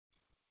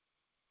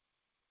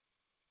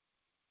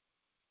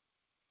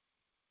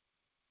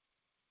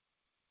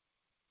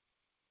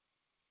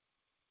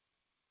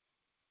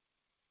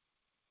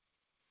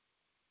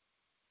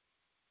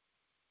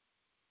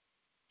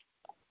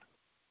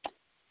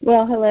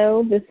Well,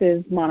 hello, this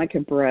is Monica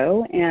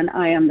Bro, and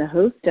I am the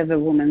host of A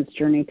Woman's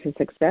Journey to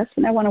Success,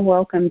 and I want to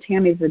welcome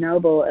Tami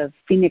Zenoble of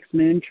Phoenix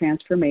Moon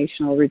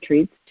Transformational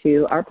Retreats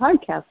to our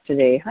podcast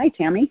today. Hi,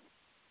 Tami.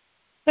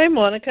 Hi,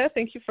 Monica.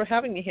 Thank you for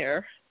having me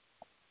here.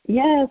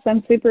 Yes,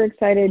 I'm super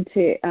excited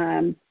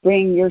to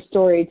bring your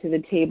story to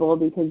the table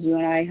because you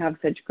and I have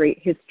such great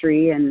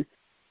history and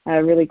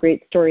a really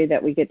great story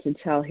that we get to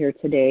tell here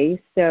today.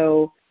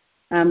 So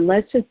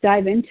let's just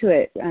dive into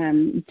it.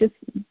 Just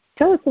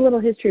tell us a little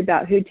history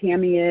about who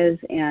Tami is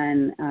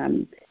and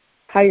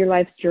how your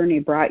life's journey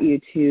brought you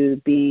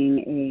to being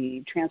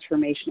a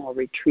transformational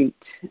retreat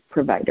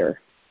provider.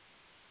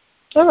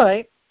 All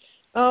right.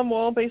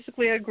 Well,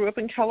 basically, I grew up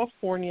in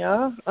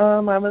California.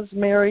 I was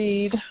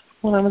married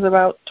when I was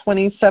about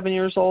 27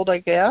 years old, I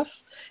guess,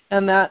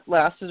 and that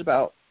lasted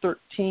about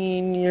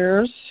 13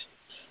 years.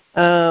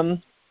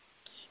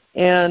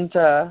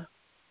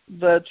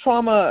 The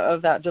trauma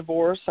of that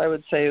divorce, I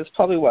would say, is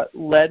probably what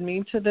led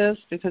me to this,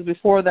 because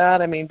before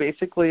that, I mean,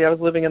 basically I was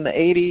living in the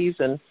 80s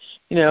and,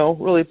 you know,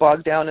 really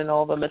bogged down in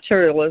all the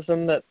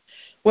materialism that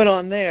went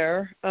on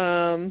there,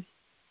 80s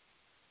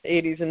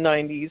and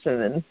 90s, and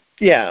then,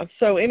 yeah.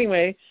 So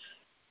anyway,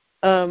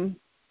 through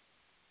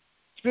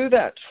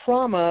that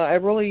trauma, I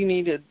really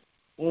needed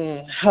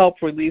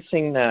help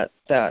releasing that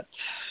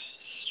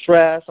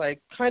stress. I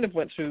kind of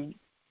went through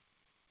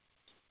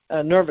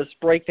a nervous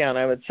breakdown,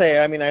 I would say.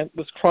 I mean, I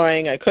was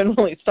crying. I couldn't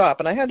really stop,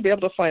 and I had to be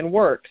able to find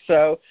work.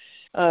 So,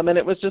 and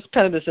it was just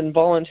kind of this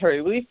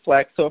involuntary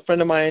reflex. So a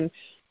friend of mine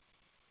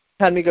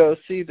had me go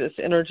see this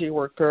energy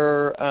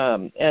worker,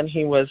 and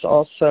he was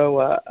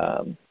also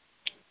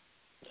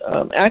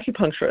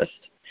acupuncturist.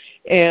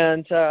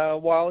 And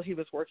while he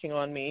was working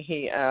on me,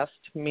 he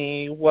asked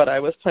me what I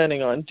was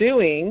planning on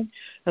doing.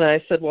 And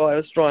I said, well, I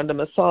was drawn to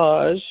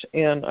massage,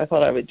 and I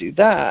thought I would do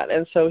that.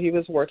 And so he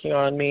was working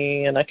on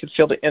me, and I could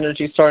feel the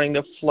energy starting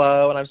to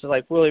flow, and I was just,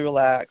 like, really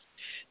relaxed.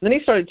 And then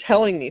he started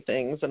telling me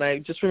things, and I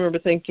just remember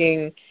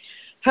thinking,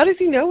 how does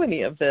he know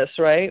any of this,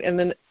 right? And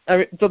then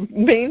the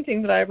main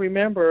thing that I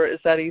remember is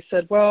that he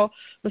said, well,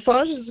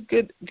 massage is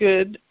good,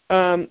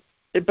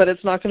 but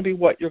it's not going to be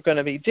what you're going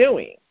to be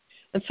doing.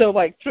 And so,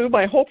 like, through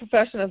my whole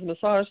profession as a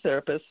massage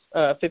therapist,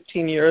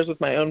 15 years with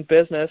my own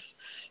business,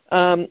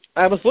 I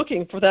was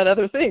looking for that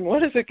other thing.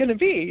 What is it going to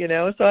be, you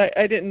know? So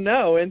I didn't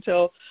know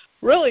until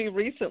really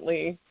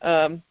recently,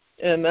 and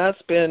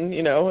that's been,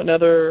 you know,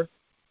 another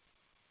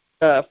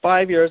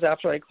 5 years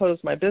after I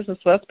closed my business.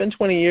 So that's been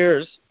 20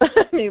 years,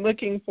 me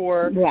looking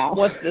for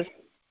what this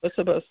was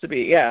supposed to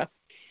be, yeah.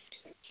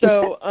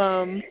 So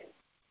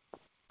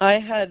I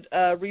had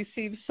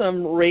received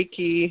some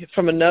Reiki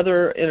from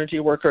another energy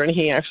worker, and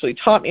he actually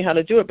taught me how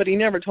to do it, but he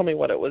never told me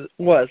what it was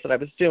that I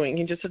was doing.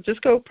 He just said, just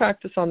go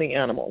practice on the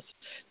animals.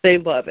 They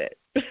love it.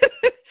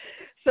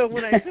 So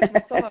when I took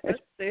massage,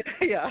 they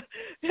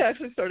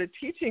actually started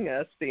teaching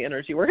us the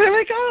energy work. And I'm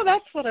like, oh,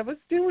 that's what I was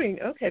doing.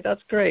 Okay,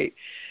 that's great.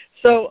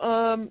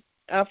 So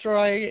after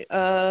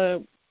I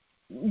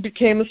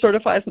became a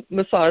certified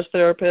massage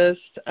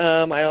therapist,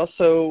 I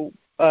also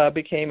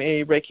became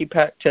a Reiki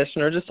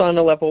practitioner just on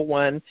a level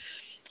 1,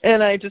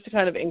 and I just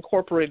kind of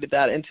incorporated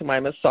that into my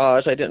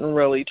massage. I didn't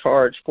really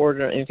charge for it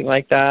or anything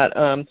like that,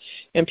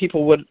 and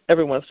people would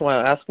every once in a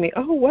while ask me,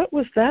 oh, what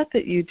was that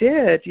you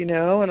did, you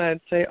know, and I'd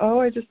say,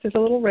 oh, I just did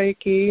a little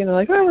Reiki, and they're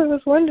like, oh, it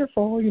was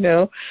wonderful, you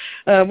know,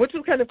 which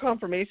was kind of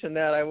confirmation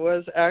that I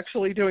was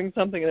actually doing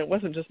something and it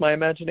wasn't just my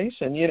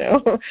imagination, you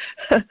know.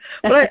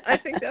 But I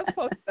think that's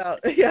probably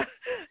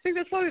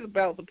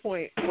about the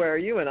point where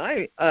you and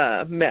I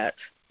met,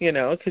 you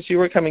know, because you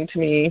were coming to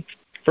me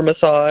for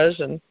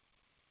massage. And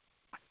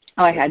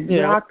I had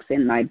rocks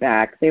in my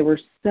back. They were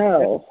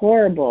so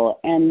horrible,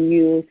 and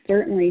you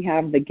certainly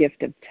have the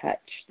gift of touch,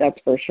 that's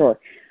for sure.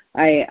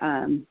 I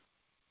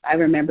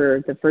remember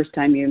the first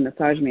time you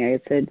massaged me, I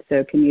said,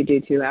 so can you do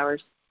 2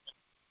 hours?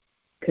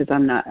 Because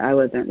I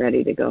wasn't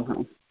ready to go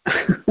home.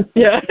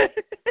 Yeah.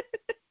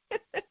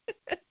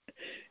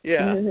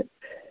 Yeah.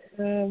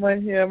 My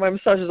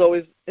massages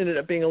always ended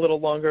up being a little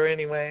longer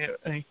anyway.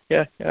 I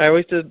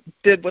always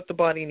did what the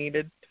body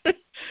needed.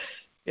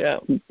 Yeah.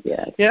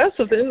 Yes. Yeah.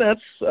 So then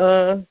that's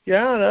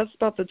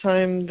about the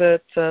time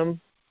that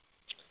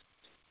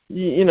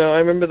you know. I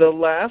remember the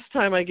last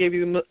time I gave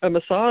you a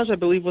massage, I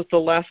believe, was the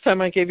last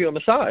time I gave you a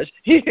massage.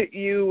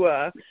 You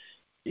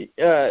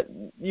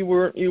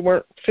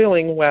weren't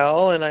feeling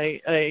well, and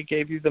I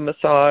gave you the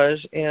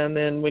massage, and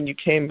then when you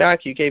came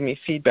back, you gave me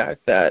feedback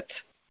that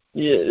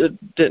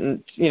it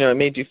didn't, you know, it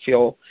made you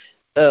feel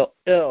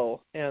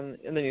ill, and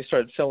then you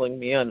started filling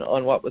me in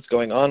on what was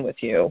going on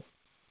with you.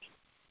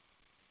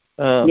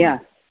 Yeah.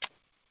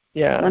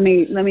 Let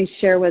me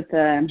share with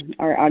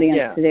our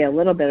audience today a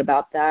little bit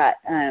about that.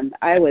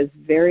 I was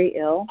very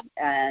ill,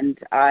 and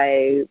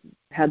I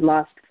had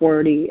lost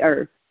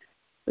 42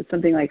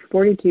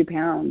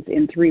 pounds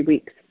in 3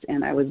 weeks,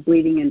 and I was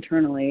bleeding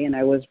internally, and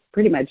I was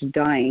pretty much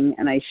dying.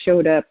 And I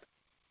showed up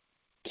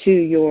to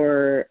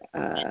your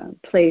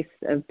place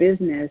of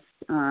business.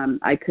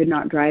 I could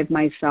not drive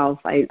myself.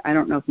 I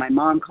don't know if my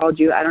mom called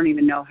you. I don't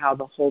even know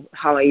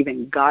how I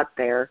even got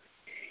there.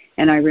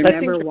 And I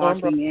remember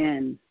walking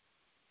in.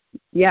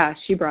 Yeah,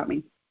 she brought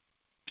me.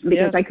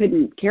 Because I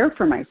couldn't care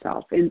for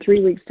myself. In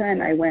 3 weeks'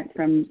 time, I went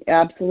from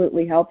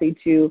absolutely healthy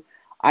to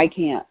I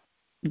can't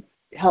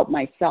help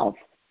myself.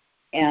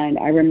 And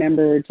I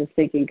remember just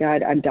thinking,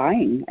 God, I'm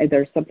dying.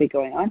 There's something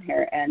going on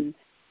here. And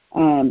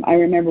I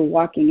remember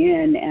walking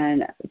in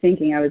and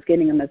thinking I was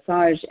getting a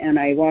massage, and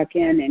I walk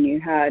in and you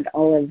had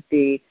all of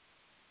the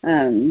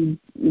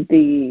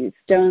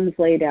stones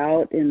laid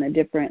out in the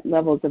different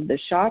levels of the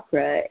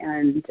chakra,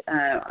 and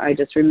I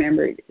just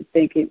remember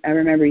thinking, I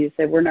remember you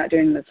said, we're not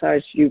doing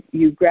massage.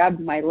 You grabbed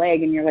my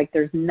leg and you're like,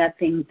 there's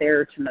nothing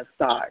there to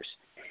massage.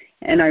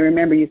 And I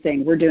remember you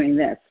saying, we're doing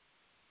this.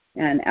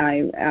 And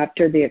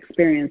after the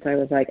experience, I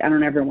was like, I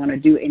don't ever want to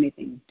do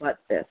anything but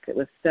this. It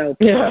was so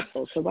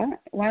powerful. So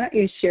why don't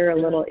you share a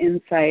little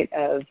insight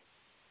of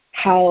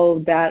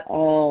how that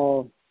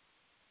all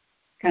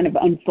kind of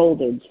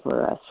unfolded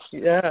for us?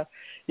 Yeah.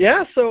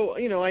 So,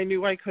 I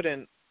knew I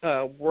couldn't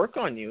work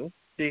on you,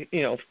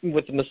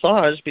 with the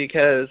massage,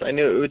 because I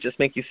knew it would just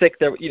make you sick.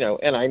 There,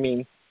 and I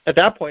mean, at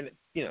that point,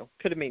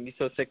 could have made you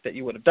so sick that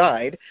you would have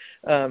died.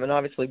 And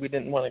obviously we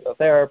didn't want to go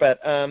there. But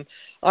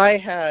I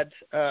had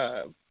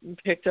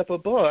picked up a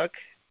book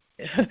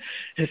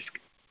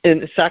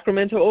in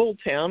Sacramento Old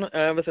Town.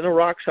 I was in a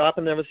rock shop,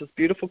 and there was this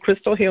beautiful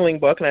crystal healing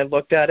book, and I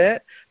looked at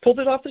it, pulled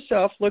it off the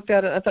shelf, looked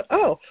at it, and I thought,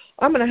 oh,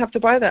 I'm going to have to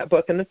buy that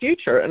book in the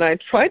future. And I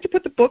tried to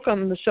put the book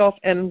on the shelf,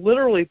 and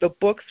literally the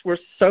books were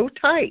so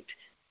tight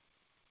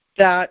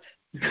that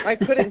I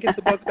couldn't get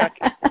the book back.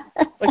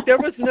 Like, there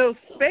was no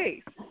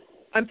space.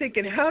 I'm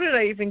thinking, how did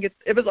I even get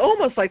 – it was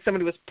almost like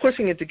somebody was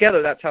pushing it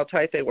together. That's how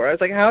tight they were. I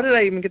was like, how did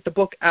I even get the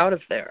book out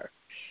of there?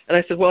 And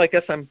I said, well, I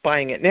guess I'm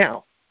buying it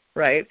now.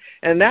 Right,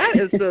 and that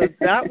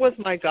was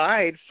my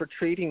guide for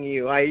treating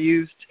you. I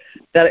used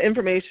that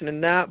information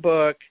in that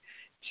book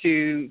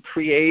to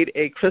create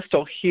a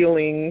crystal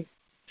healing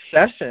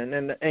session,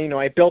 and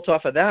I built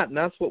off of that, and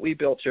that's what we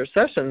built your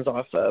sessions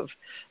off of.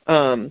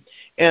 And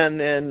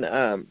then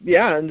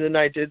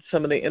I did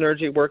some of the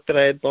energy work that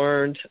I had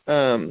learned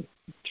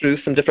through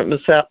some different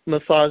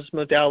massage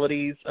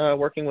modalities,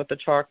 working with the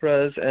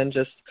chakras and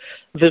just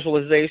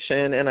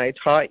visualization, and I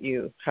taught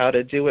you how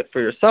to do it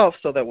for yourself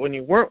so that when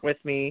you weren't with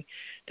me,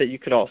 that you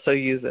could also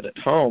use it at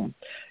home.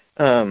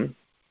 I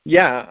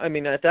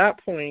mean, at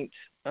that point,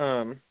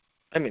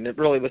 it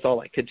really was all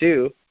I could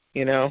do,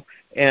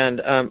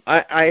 and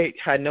I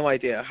had no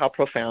idea how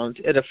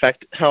profoundly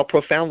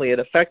it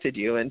affected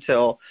you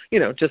until,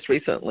 just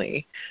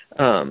recently.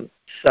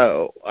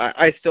 So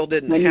I still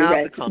didn't have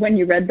the confidence. When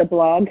you read the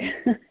blog?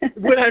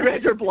 When I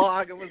read your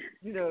blog, it was,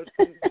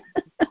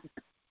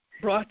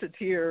 brought to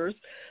tears.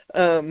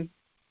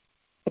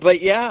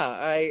 But yeah,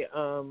 I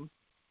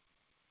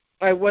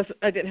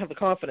didn't have the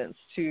confidence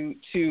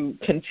to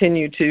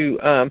continue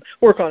to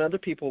work on other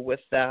people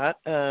with that.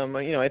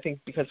 I think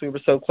because we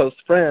were so close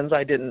friends,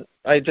 I didn't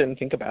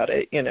think about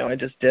it. I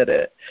just did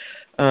it.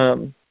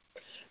 But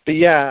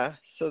yeah,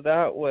 so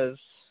that was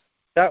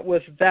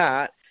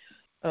that.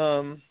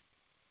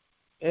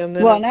 And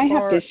I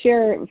have to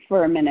share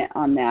for a minute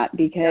on that,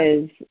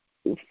 because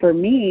for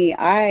me,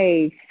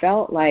 I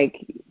felt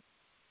like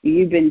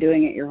you've been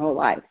doing it your whole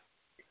life.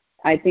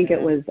 I think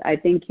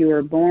you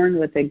were born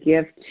with a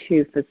gift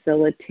to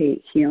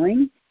facilitate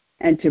healing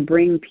and to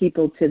bring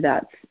people to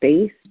that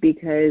space,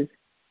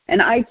 and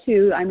I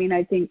too, I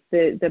think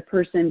the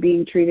person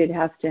being treated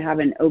has to have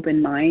an open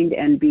mind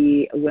and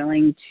be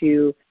willing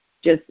to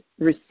just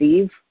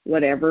receive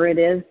whatever it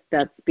is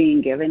that's being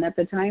given at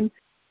the time.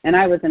 And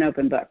I was an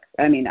open book.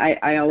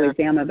 I always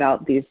am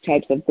about these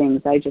types of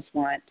things. I just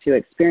want to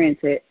experience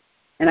it.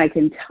 And I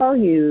can tell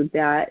you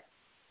that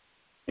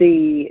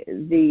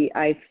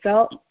I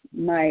felt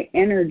my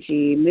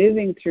energy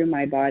moving through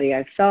my body.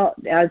 I felt,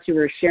 as you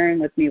were sharing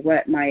with me,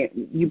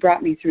 you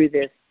brought me through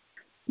this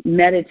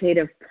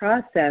meditative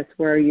process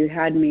where you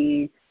had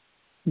me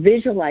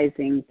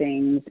visualizing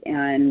things,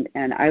 and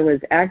I was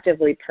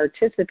actively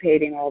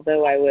participating,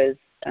 although I was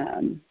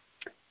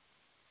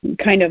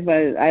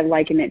I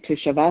liken it to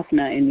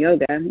Shavasana in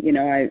yoga.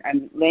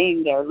 I'm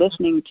laying there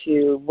listening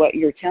to what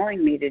you're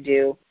telling me to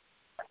do,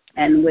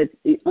 and with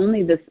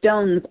only the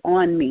stones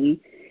on me,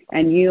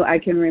 and I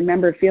can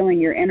remember feeling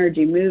your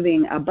energy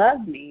moving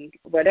above me,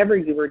 whatever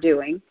you were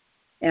doing,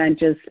 and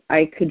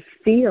I could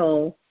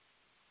feel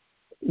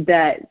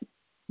that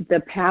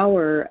the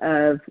power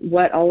of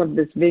what all of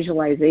this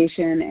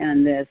visualization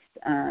and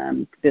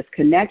this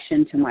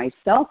connection to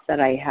myself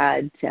that I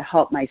had to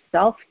help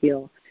myself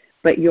heal.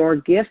 But your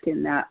gift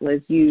in that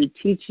was you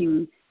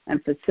teaching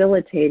and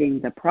facilitating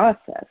the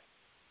process.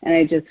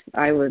 And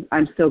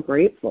I'm so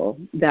grateful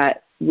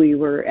that we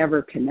were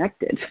ever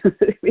connected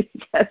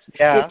because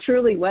it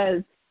truly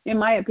was, in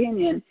my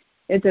opinion,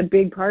 it's a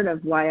big part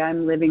of why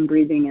I'm living,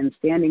 breathing, and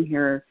standing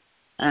here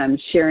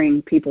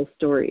sharing people's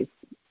stories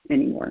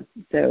anymore.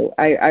 So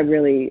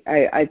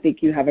I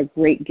think you have a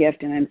great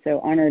gift, and I'm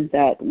so honored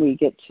that we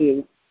get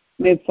to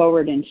move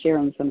forward and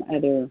sharing some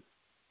other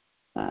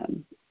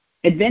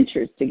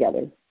adventures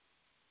together.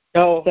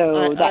 Oh,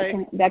 so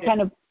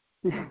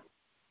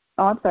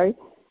I'm sorry.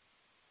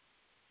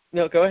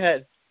 No, go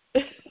ahead.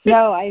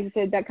 No, I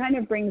said that kind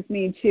of brings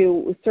me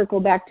to circle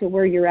back to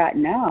where you're at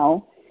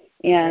now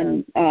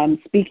and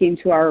speaking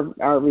to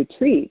our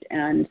retreat.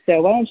 And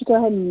so why don't you go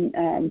ahead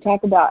and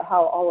talk about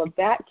how all of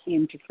that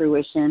came to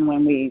fruition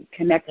when we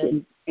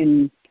connected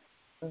in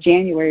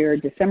January or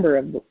December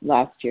of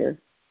last year.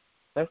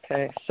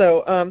 Okay.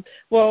 So,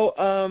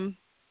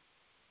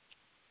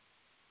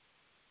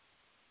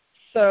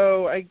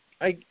 so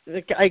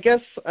I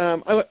guess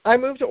I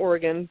moved to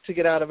Oregon to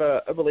get out of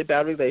a really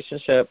bad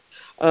relationship,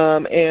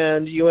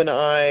 and you and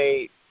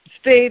I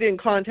stayed in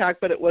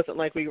contact, but it wasn't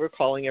like we were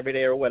calling every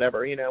day or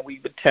whatever. You know, we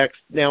would text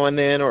now and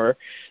then or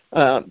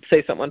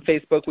say something on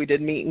Facebook. We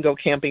did meet and go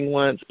camping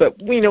once,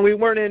 but we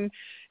weren't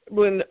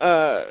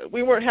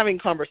having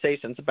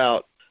conversations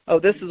about, oh,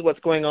 this is what's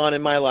going on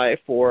in my life,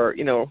 or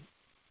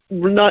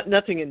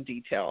nothing in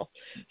detail.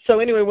 So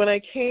anyway, when I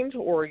came to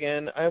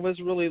Oregon, I was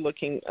really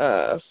looking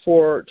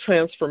for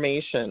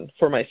transformation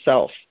for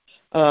myself.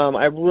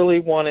 I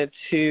really wanted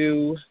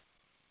to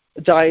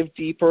dive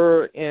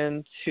deeper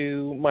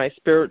into my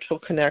spiritual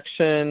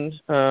connection,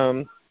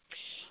 and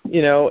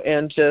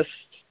just,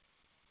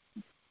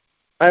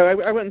 I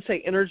wouldn't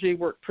say energy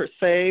work per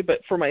se,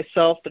 but for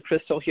myself, the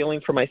crystal healing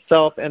for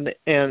myself and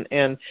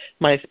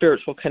my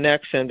spiritual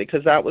connection,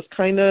 because that was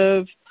kind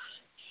of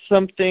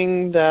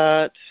something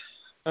that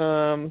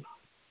I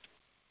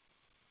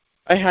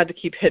had to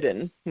keep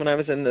hidden when I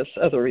was in this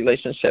other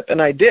relationship. And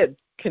I did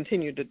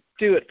continue to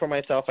do it for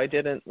myself. I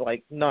didn't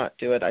not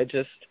do it. I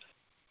just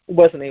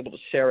wasn't able to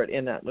share it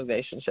in that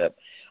relationship.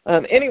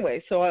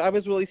 Anyway, so I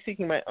was really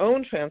seeking my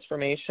own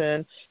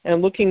transformation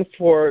and looking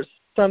for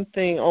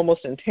something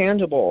almost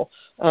intangible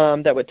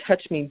that would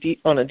touch me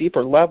on a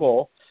deeper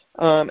level.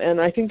 And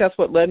I think that's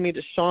what led me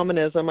to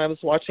shamanism. I was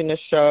watching a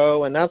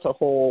show, and that's a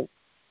whole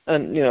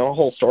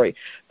story.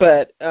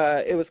 But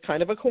it was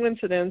kind of a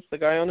coincidence. The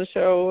guy on the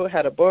show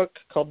had a book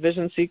called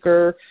Vision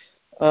Seeker,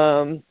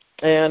 and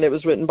it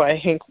was written by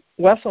Hank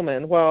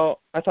Wesselman.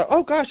 Well, I thought,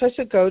 oh, gosh, I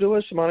should go to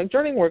a shamanic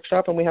journey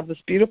workshop, and we have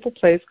this beautiful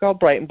place called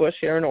Brighton Bush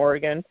here in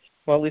Oregon.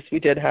 Well, at least we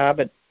did have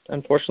it.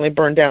 Unfortunately,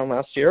 burned down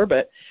last year,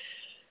 but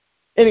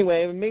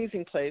anyway,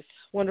 amazing place,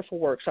 wonderful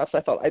workshops.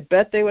 I thought, I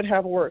bet they would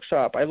have a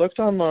workshop. I looked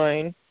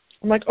online.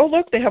 I'm like, oh,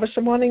 look, they have a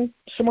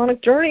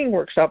shamanic journeying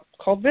workshop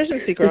called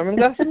Vision Seeker. I mean,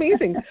 that's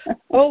amazing.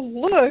 Oh,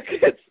 look,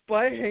 it's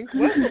by Hank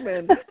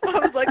Wesselman. I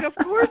was like, of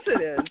course it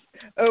is.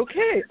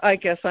 Okay, I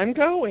guess I'm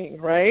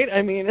going, right?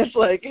 I mean, it's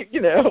like,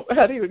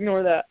 how do you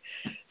ignore that?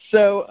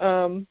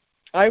 So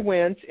I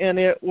went, and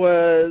it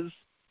was,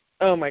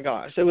 oh, my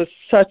gosh, it was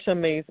such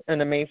an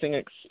amazing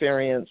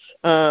experience.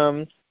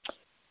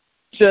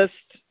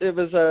 It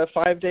was a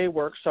 5-day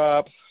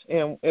workshop,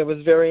 and it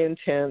was very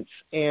intense.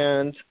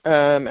 And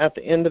at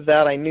the end of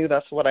that, I knew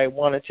that's what I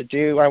wanted to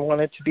do. I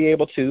wanted to be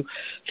able to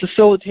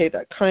facilitate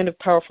that kind of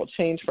powerful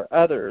change for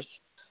others.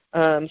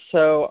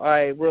 So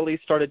I really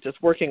started just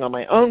working on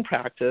my own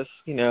practice,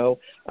 doing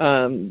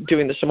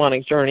the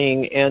shamanic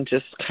journeying and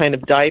just kind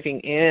of diving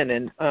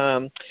in.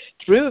 And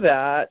through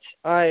that,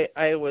 I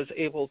was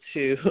able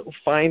to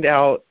find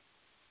out,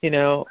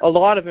 a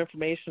lot of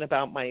information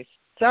about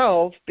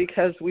myself,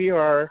 because we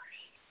are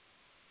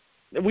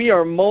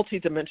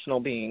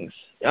multidimensional beings,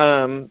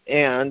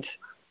 and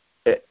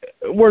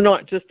we're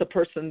not just the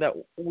person that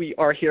we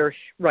are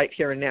right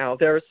here and now.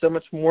 There is so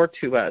much more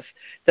to us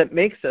that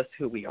makes us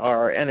who we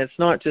are, and it's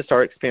not just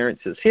our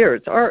experiences here.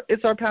 It's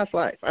our past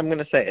life. I'm going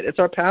to say it. It's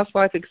our past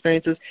life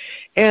experiences,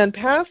 and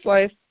past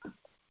life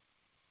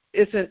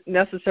isn't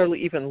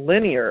necessarily even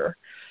linear.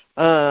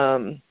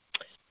 So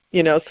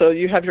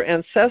you have your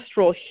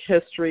ancestral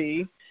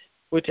history,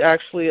 which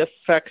actually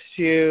affects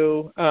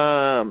you,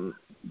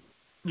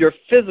 your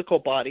physical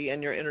body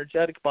and your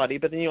energetic body,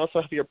 but then you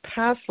also have your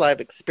past life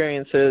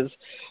experiences,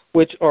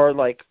 which are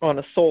like on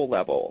a soul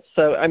level.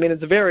 So, I mean,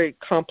 it's very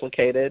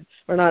complicated,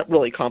 or not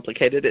really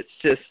complicated, it's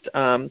just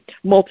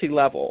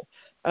multi-level.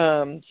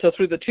 So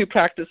through the 2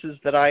 practices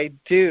that I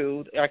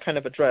do, I kind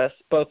of address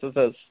both of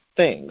those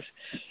things.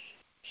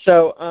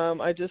 So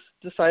I just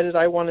decided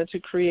I wanted to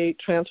create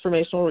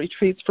transformational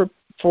retreats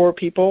for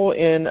people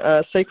in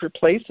sacred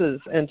places,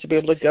 and to be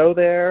able to go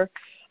there,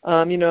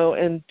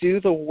 and do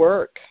the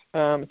work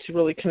to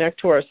really connect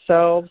to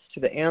ourselves, to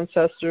the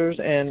ancestors,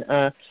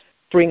 and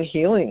bring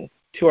healing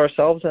to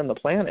ourselves and the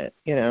planet.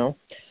 Did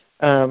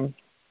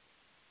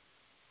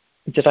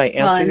I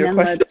answer your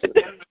question?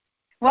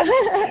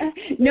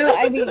 No,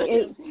 I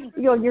mean,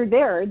 you're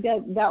there.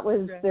 That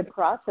was the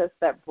process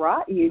that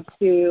brought you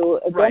to.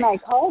 Right. Then I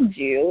called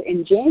you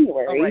in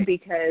January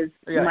because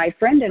my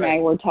friend and I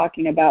were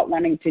talking about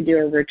wanting to do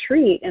a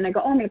retreat, and I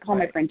go, I'm going to call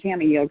my friend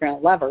Tami. You're going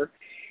to love her,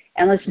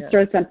 and let's just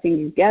throw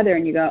something together.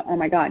 And you go, oh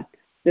my God,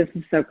 this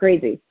is so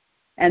crazy.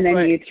 And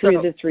then you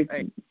threw this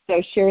retreat.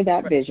 So share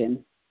that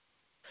vision.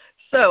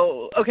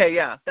 So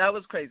that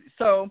was crazy.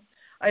 So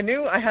I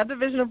knew I had the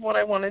vision of what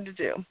I wanted to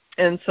do.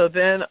 And so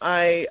then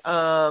I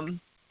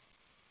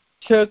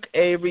took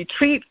a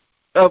retreat,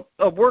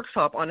 a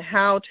workshop on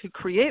how to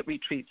create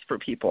retreats for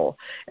people,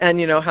 and,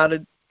 how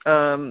to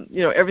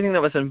everything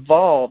that was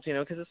involved,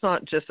 because it's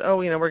not just,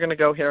 we're going to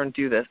go here and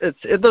do this.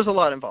 There's a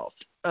lot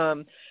involved.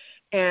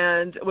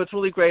 And what's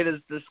really great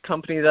is this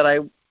company that I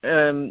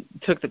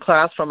took the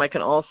class from, I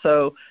can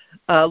also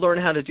learn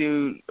how to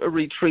do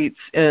retreats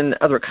in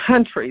other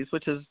countries,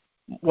 which is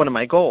one of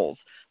my goals.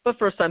 But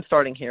first I'm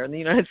starting here in the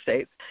United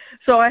States.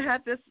 So I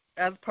had this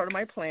as part of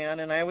my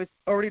plan, and I was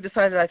already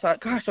decided, I thought,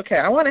 gosh, okay,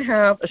 I want to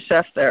have a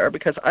chef there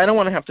because I don't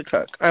want to have to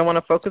cook. I want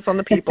to focus on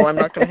the people. I'm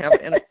not going to have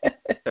energy,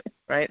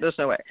 right? There's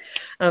no way.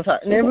 And I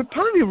thought, and it would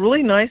probably be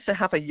really nice to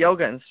have a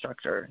yoga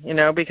instructor,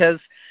 because,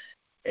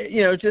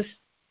 just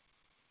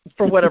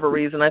for whatever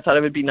reason, I thought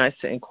it would be nice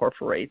to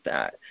incorporate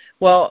that.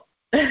 Well,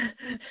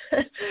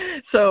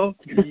 so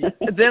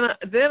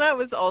then I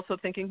was also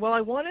thinking, well,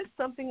 I wanted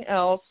something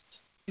else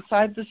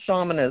besides the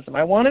shamanism.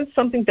 I wanted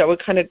something that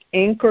would kind of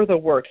anchor the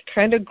work,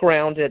 kind of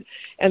ground it,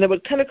 and that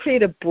would kind of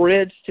create a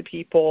bridge to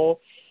people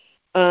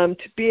to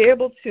be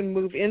able to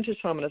move into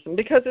shamanism,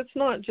 because it's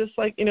not just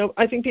like,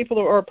 I think people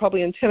are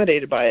probably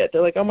intimidated by it.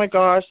 They're like, oh my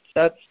gosh,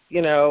 that's,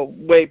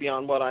 way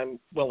beyond what I'm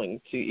willing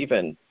to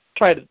even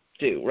try to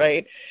do,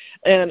 right?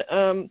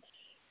 And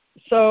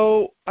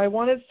so I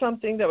wanted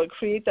something that would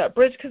create that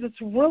bridge, because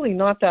it's really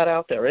not that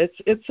out there.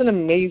 It's an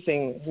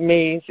amazing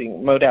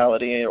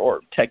modality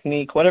or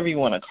technique, whatever you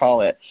want to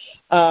call it.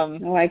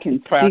 I can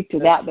speak to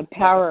that. The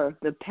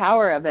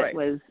power of it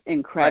was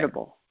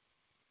incredible. Right.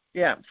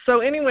 Yeah. So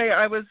anyway,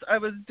 I was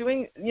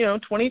doing,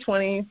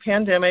 2020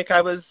 pandemic.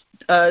 I was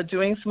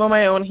doing some of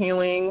my own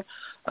healing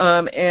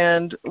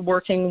and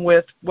working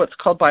with what's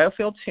called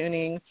biofield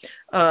tuning,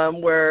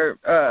 where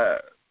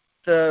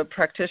the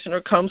practitioner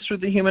comes through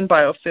the human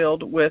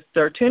biofield with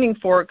their tuning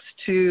forks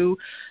to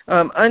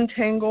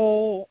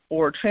untangle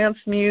or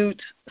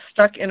transmute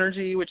stuck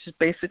energy, which is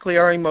basically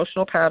our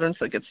emotional patterns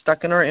that get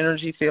stuck in our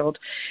energy field.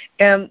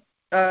 And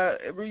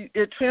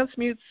it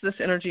transmutes this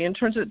energy and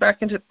turns it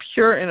back into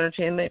pure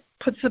energy, and it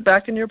puts it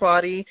back in your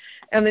body,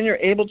 and then you're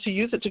able to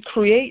use it to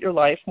create your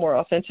life more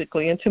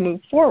authentically and to move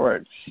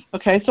forward.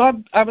 Okay,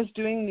 so I was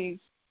doing these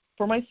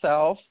for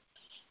myself,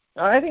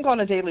 I think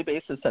on a daily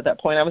basis at that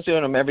point. I was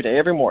doing them every day,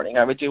 every morning.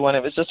 I would do one.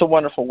 It was just a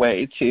wonderful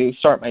way to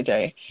start my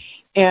day.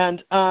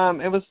 And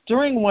it was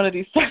during one of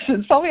these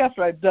sessions, probably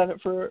after I'd done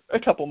it for a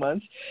couple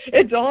months,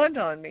 it dawned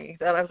on me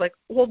that I was like,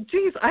 well,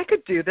 geez, I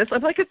could do this.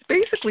 I'm like, it's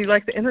basically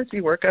like the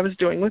energy work I was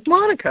doing with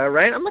Monica,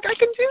 right? I'm like, I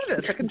can do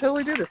this. I can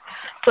totally do this.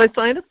 So I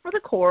signed up for the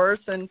course,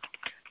 and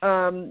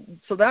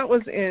so that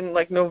was in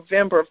like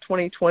November of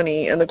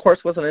 2020, and the course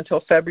wasn't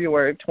until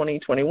February of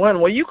 2021.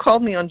 Well, you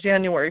called me on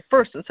January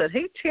 1st and said,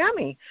 hey,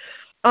 Tami,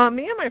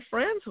 me and my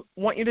friends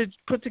want you to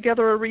put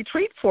together a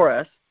retreat for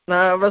us. And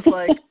I was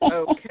like,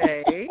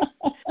 okay.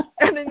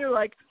 And then you're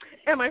like,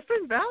 and my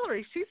friend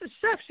Valerie, she's a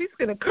chef. She's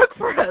going to cook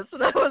for us.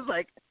 And I was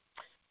like,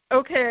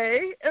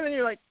 okay. And then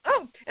you're like,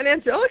 oh, and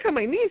Angelica,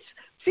 my niece,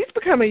 she's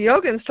become a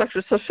yoga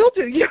instructor, so she'll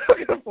do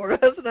yoga for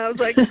us. And I was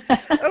like,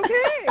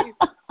 okay.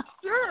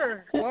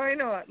 Sure, why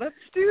not? Let's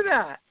do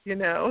that,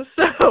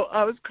 So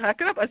I was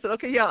cracking up. I said,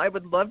 okay, yeah, I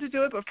would love to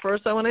do it, but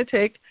first I want to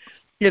take,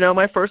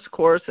 my first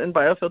course in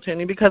biofield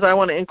tuning, because I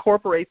want to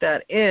incorporate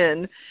that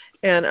in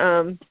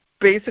and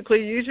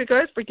basically use you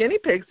guys for guinea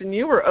pigs, and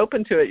you were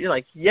open to it. You're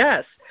like,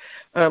 yes,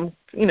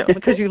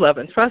 because you love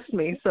and trust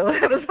me, so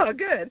that was all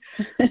good.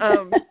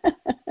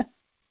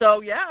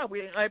 So, yeah,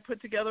 I put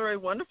together a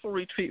wonderful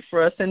retreat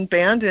for us in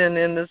Bandon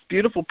in this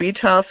beautiful beach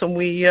house, and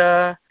we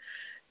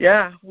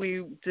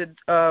did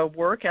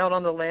work out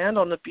on the land,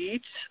 on the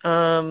beach,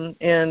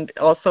 and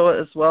also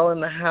as well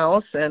in the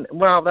house. And,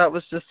 wow, that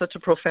was just such a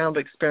profound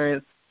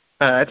experience,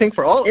 I think,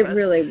 for all of us. It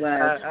really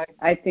was.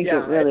 I think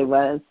it really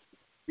was.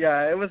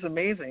 Yeah, it was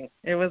amazing.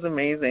 It was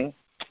amazing.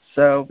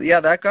 So, yeah,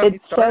 that got me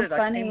started. It's so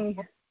funny.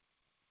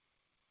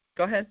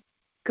 Go ahead.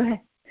 Go ahead.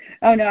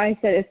 Oh, no, I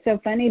said it's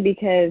so funny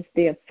because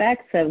the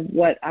effects of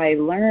what I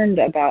learned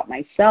about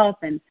myself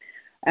and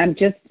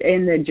just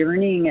in the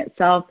journeying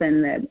itself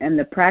and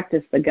the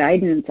practice, the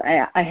guidance,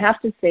 I have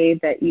to say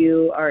that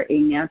you are a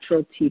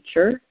natural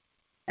teacher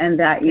and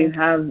that you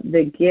have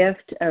the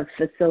gift of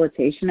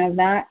facilitation of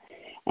that.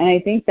 And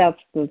I think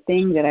that's the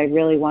thing that I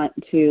really want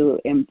to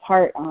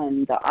impart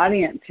on the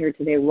audience here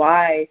today.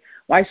 Why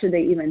should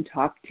they even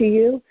talk to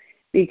you?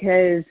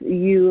 Because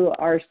you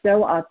are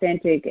so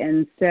authentic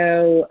and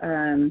so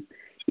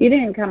you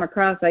didn't come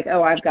across like,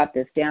 oh, I've got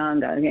this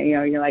down.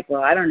 You're like,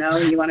 well, I don't know.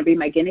 You want to be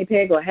my guinea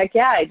pig? Well, heck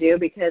yeah, I do,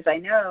 because I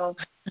know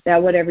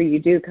that whatever you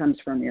do comes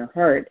from your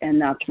heart, and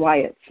that's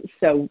why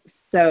it's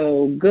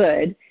so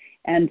good.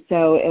 And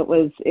so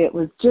it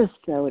was just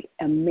so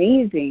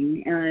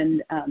amazing,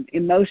 and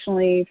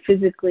emotionally,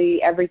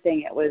 physically,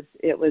 everything.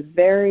 It was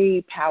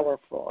very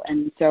powerful,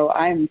 and so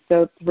I'm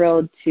so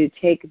thrilled to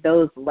take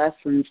those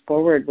lessons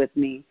forward with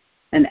me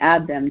and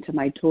add them to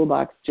my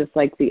toolbox, just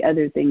like the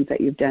other things that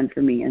you've done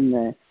for me in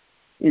the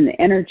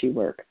energy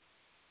work.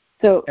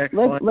 So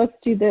let's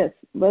do this.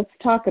 Let's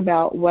talk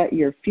about what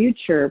your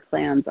future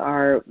plans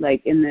are,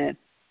 like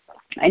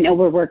I know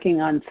we're working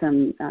on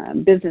some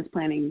business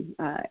planning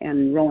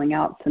and rolling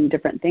out some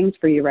different things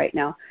for you right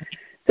now.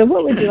 So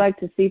what would you like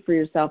to see for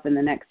yourself in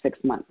the next 6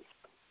 months?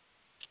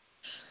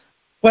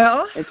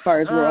 Well, as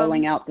far as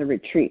rolling out the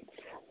retreats?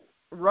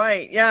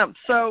 Right. Yeah.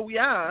 So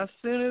as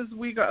soon as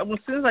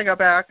I got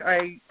back,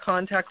 I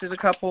contacted a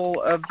couple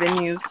of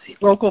venues,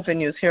 local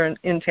venues here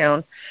in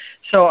town.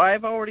 So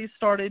I've already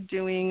started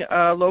doing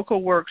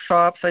local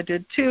workshops. I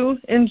did 2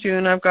 in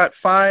June. I've got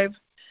 5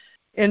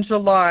 in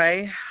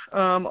July.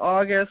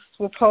 August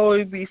will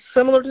probably be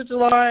similar to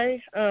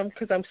July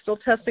because I'm still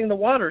testing the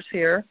waters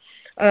here.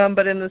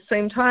 But in the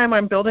same time,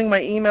 I'm building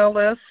my email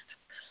list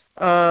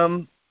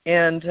and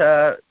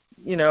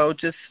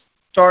just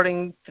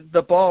starting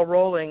the ball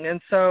rolling.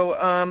 And so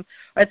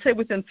I'd say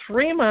within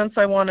 3 months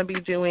I want to be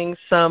doing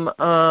some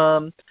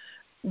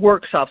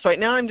workshops. Right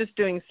now I'm just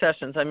doing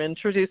sessions. I'm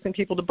introducing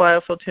people to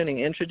biofield tuning,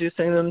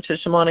 introducing them to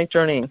shamanic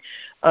journeying.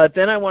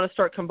 Then I want to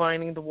start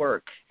combining the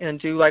work and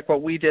do like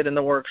what we did in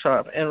the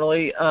workshop and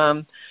really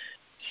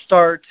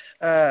start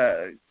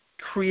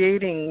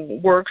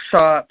creating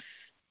workshops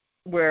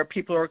where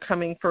people are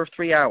coming for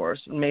 3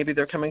 hours. Maybe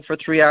they're coming for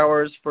 3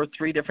 hours for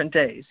 3 different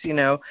days,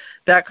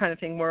 that kind of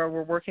thing, where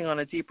we're working on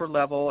a deeper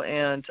level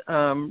and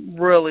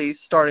really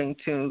starting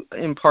to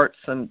impart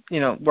some,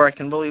 where I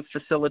can really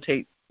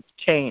facilitate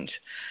change.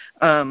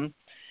 And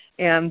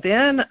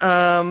then,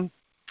 my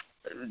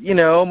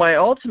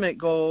ultimate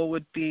goal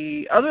would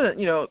be, other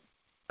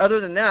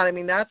than that, I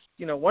mean, that's,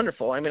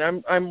 wonderful. I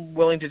mean, I'm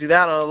willing to do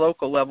that on a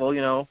local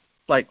level,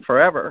 like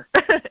forever.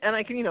 And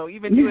I can,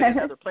 even do it in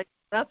other places.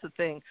 That's the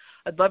thing.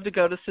 I'd love to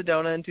go to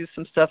Sedona and do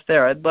some stuff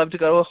there. I'd love to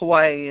go to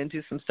Hawaii and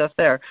do some stuff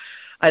there.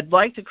 I'd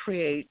like to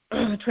create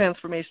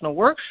transformational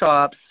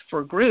workshops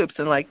for groups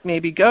and like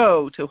maybe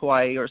go to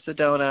Hawaii or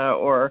Sedona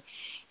or,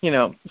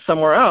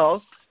 somewhere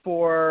else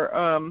for,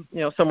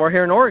 somewhere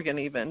here in Oregon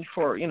even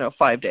for,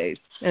 5 days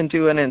and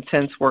do an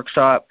intense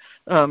workshop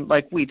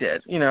like we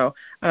did,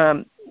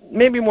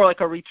 maybe more like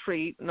a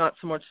retreat, not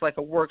so much like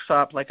a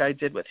workshop like I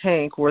did with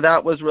Hank, where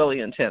that was really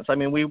intense. I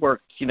mean, we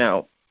worked,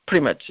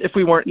 pretty much, if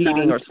we weren't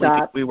eating or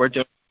sleeping, we were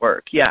doing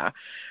work,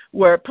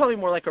 where probably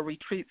more like a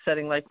retreat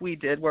setting like we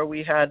did, where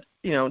we had,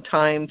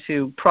 time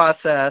to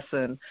process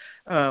and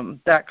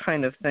that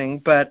kind of thing.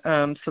 But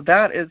so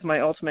that is my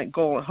ultimate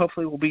goal, and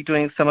hopefully we'll be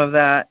doing some of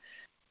that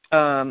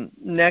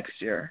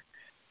next year.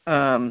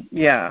 And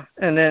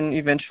then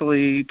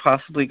eventually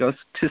possibly go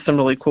to some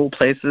really cool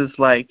places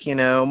like,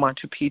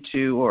 Machu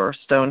Picchu or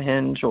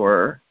Stonehenge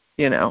or,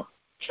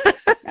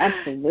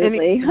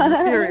 Absolutely.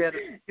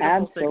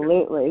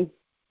 Absolutely.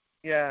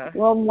 Yeah.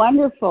 Well,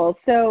 wonderful.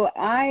 So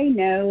I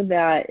know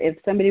that if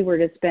somebody were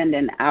to spend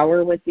an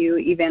hour with you,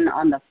 even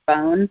on the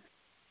phone,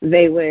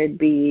 they would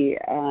be,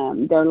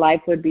 their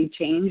life would be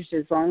changed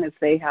as long as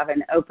they have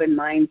an open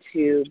mind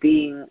to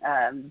being,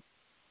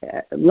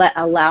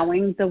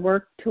 allowing the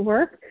work to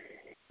work.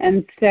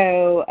 And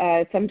so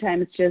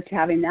sometimes just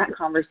having that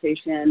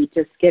conversation,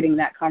 just getting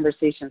that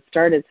conversation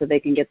started so they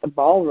can get the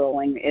ball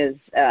rolling is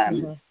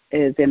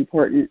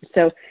important.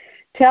 So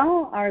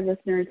tell our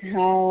listeners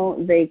how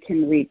they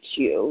can reach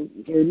you,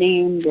 your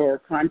name, your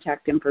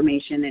contact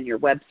information, and your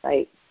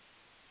website.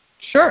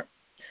 Sure.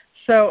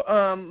 So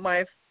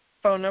my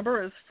phone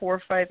number is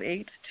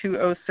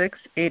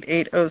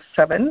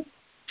 458-206-8807.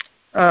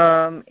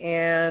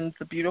 And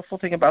the beautiful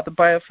thing about the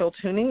biofield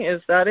tuning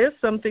is that is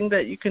something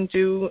that you can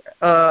do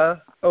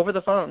over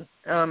the phone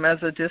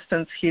as a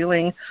distance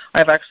healing.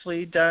 I've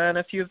actually done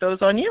a few of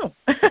those on you.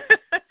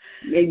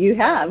 Yeah, you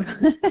have.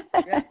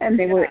 And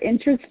they were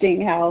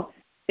interesting how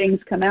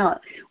things come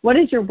out. What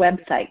is your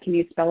website? Can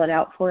you spell it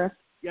out for us?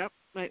 Yep.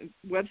 My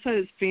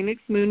website is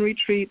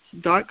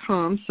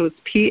phoenixmoonretreats.com. So it's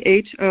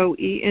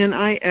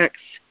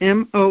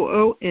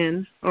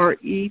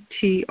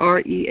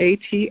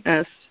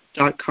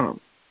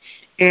PhoenixMoonretreats.com.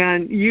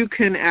 And you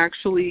can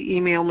actually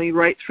email me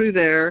right through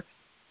there.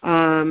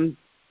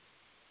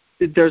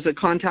 There's a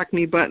contact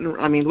me button.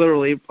 I mean,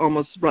 literally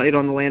almost right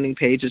on the landing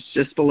page. It's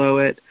just below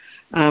it.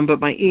 But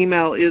my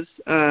email is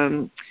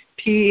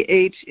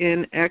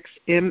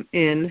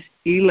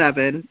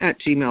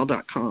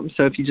phnxmn11@gmail.com.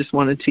 So if you just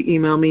wanted to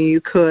email me,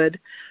 you could.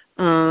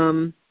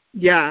 So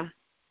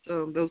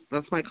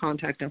that's my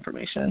contact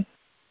information.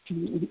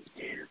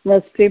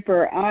 Well,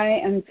 super. I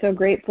am so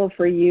grateful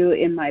for you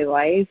in my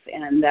life,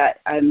 and that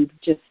I'm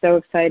just so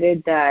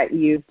excited that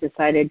you've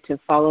decided to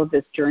follow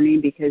this journey,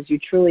 because you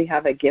truly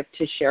have a gift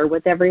to share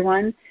with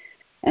everyone.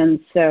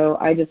 And so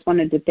I just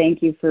wanted to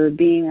thank you for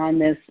being on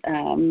this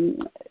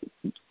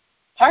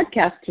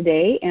podcast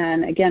today.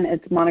 And again,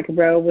 it's Monica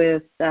Rowe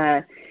with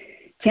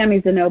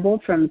Tami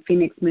Zenoble from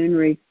Phoenix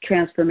Moon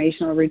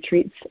Transformational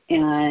Retreats.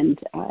 And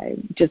I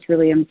just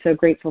really am so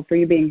grateful for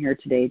you being here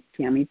today,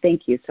 Tami.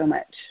 Thank you so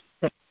much.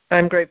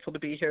 I'm grateful to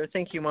be here.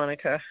 Thank you,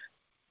 Monica.